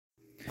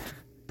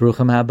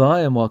Bruchim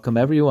haba and welcome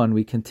everyone.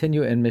 We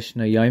continue in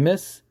Mishnah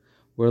Yomis.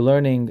 We're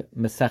learning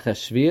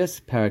Maseches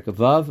Shvius, Perek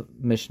Vav,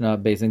 Mishnah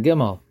Beis and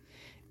Gimel.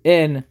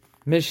 In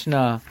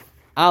Mishnah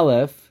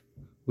Aleph,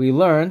 we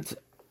learned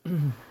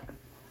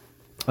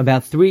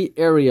about 3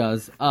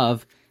 areas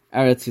of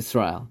Eretz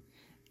Yisrael.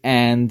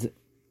 And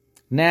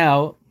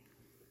now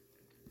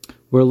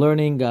we're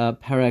learning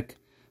Perek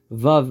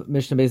Vav,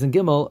 Mishnah Beis and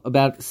Gimel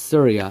about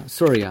Syria.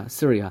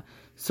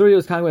 Syria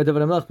was conquered by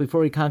David HaMelech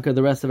before he conquered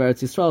the rest of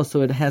Eretz Yisrael,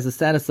 so it has the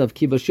status of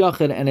Kibush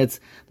Yachid, and it's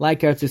like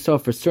Eretz Yisrael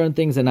for certain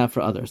things and not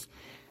for others.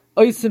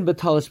 Oisin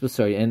Batalish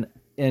B'Syria.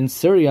 In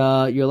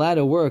Syria, you're allowed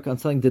to work on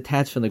something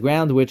detached from the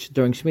ground, which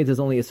during Shemitah is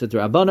only Isser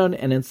D'Rabbanan,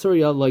 and in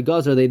Syria, Loi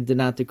Gazer, they did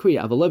not decree.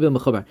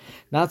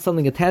 Not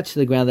something attached to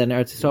the ground that in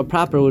Eretz Yisrael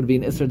proper would be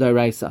an Isser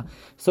D'Oraisa.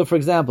 So, for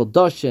example,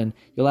 Doshin,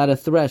 you're allowed to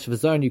thresh,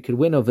 V'Zarn, you could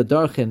winnow,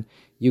 V'Darchin,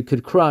 you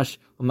could crush,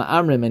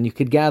 Ma'amrim, and you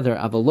could gather,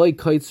 Avaloi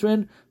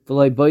Koitzrin,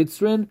 V'Loi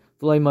Boitzrin,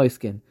 V'Loi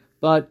Moiskin.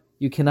 But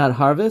you cannot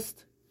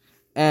harvest,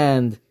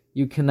 and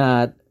you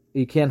can't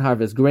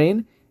harvest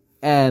grain,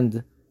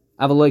 and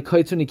Avaloi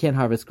Koitzrin, you can't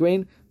harvest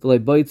grain.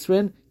 V'loi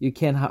Boitzrin, you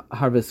can't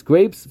harvest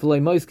grapes.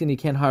 V'loi Moiskin, you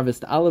can't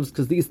harvest olives,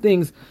 because these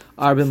things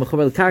are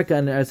b'mechaber l'karka,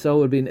 and so it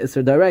would be an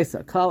Isser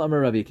D'Oraisa. Kal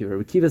Amar Rabbi Akiva.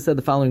 Rabbi Akiva said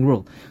the following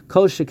rule: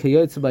 Kol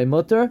shekayotze by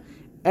mutter,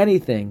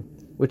 anything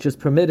which is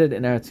permitted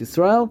in Eretz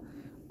Yisrael,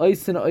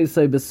 oisin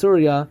oisai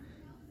b'Syria,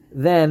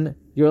 then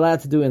you're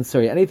allowed to do in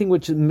Syria. Anything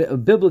which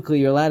biblically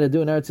you're allowed to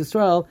do in Eretz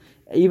Yisrael,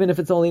 even if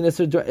it's only in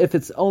Isser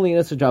D'Rabbanan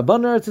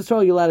Eretz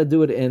Yisrael, you're allowed to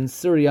do it in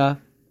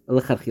Syria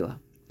l'chadchila.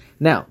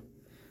 Now,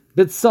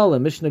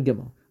 Bitzalim, Mishnah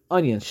Gimel,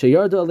 onions,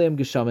 sheyardu aleim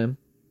geshamim.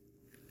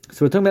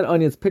 So we're talking about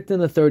onions picked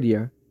in the 3rd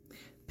year.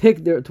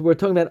 We're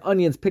talking about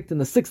onions picked in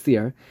the 6th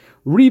year,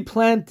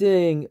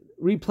 replanted during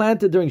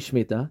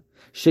Shemitah.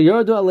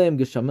 Sheyardu aleim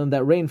geshamim,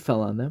 that rain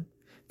fell on them.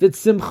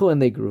 Vitzimchu,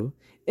 and they grew.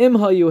 Im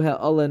hayu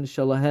ha'alen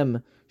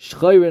shalahem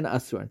shchayrin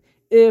asuran.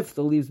 If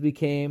the leaves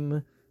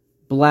became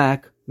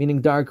black,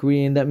 meaning dark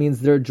green, that means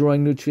they're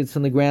drawing nutrients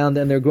from the ground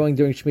and they're growing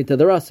during Shemitah,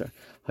 they're asur.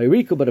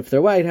 Hayriku, but if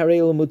they're white, harei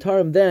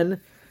mutarim,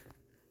 then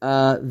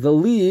the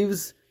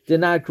leaves did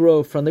not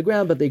grow from the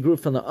ground, but they grew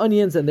from the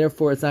onions, and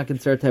therefore it's not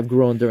considered to have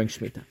grown during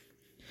Shemitah.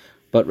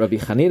 But Rabbi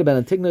Chanina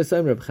ben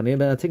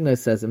Antignos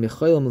says,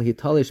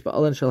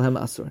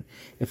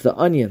 if the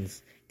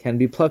onions can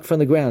be plucked from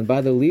the ground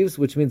by the leaves,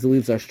 which means the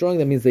leaves are strong,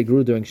 that means they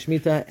grew during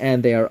Shemitah,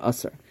 and they are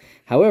asur.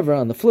 However,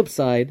 on the flip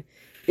side,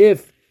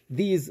 if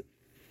these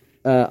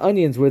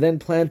onions were then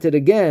planted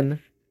again,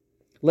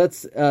 in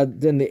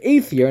the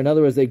 8th year, in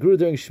other words, they grew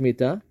during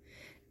Shemitah,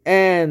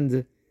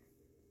 and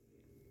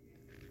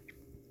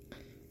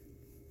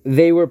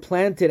they were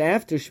planted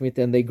after Shemitah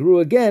and they grew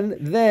again,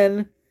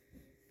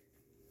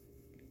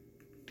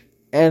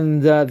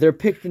 and they're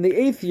picked in the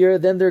 8th year,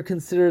 then they're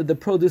considered the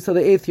produce of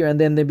the 8th year, and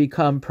then they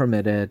become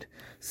permitted.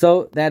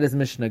 So that is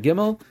Mishnah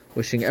Gimel.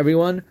 Wishing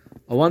everyone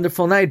a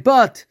wonderful night.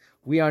 But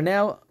we are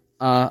now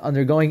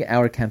undergoing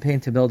our campaign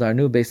to build our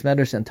new Beis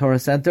Medrash and Torah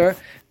Center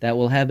that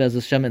will have Be'ez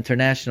Hashem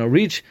international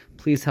reach.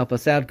 Please help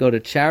us out. Go to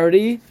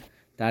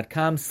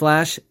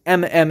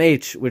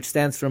charity.com/MMH, which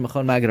stands for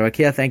Mechon Maggid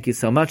Arakia. Thank you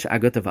so much.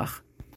 Agut Tavach.